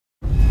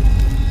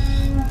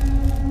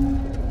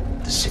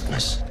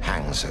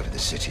hangs over the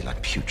city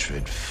like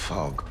putrid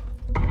fog.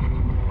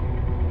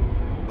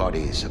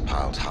 Bodies are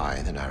piled high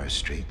in the narrow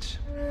streets.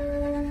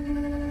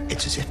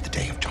 It's as if the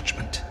day of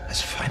judgment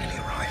has finally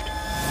arrived.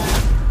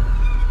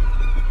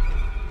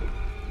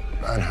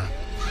 Anna.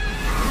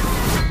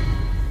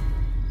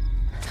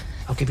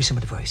 I'll give you some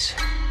advice.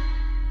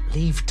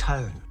 Leave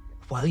town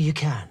while you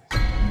can.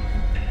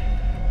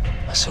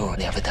 I saw her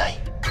the other day.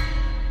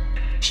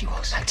 She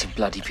was acting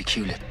bloody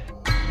peculiar.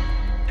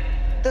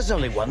 There's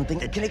only one thing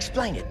that can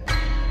explain it.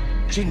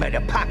 She made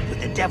a pact with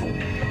the devil.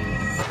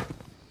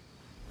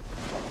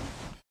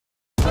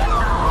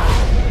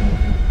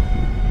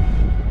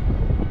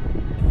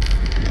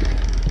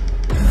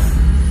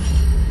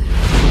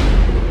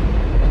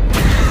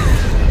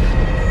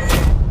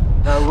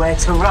 Nowhere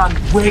to run,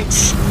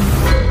 witch!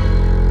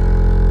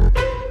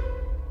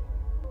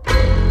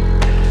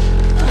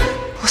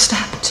 What's to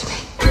happen to me?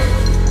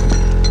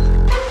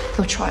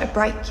 They'll try to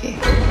break you.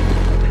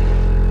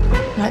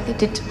 Like they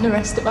did to the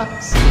rest of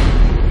us.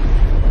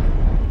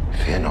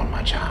 Fear not,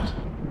 my child.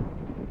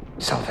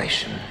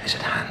 Salvation is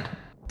at hand.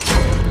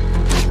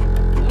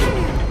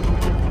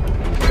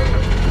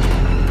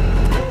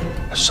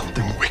 There's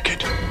something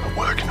wicked at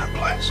work in that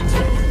place.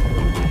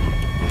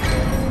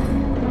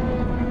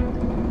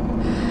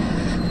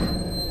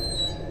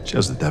 She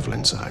has the devil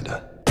inside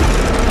her.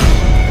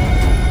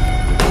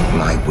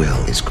 My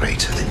will is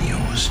greater than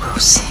yours. We'll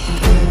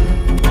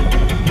see.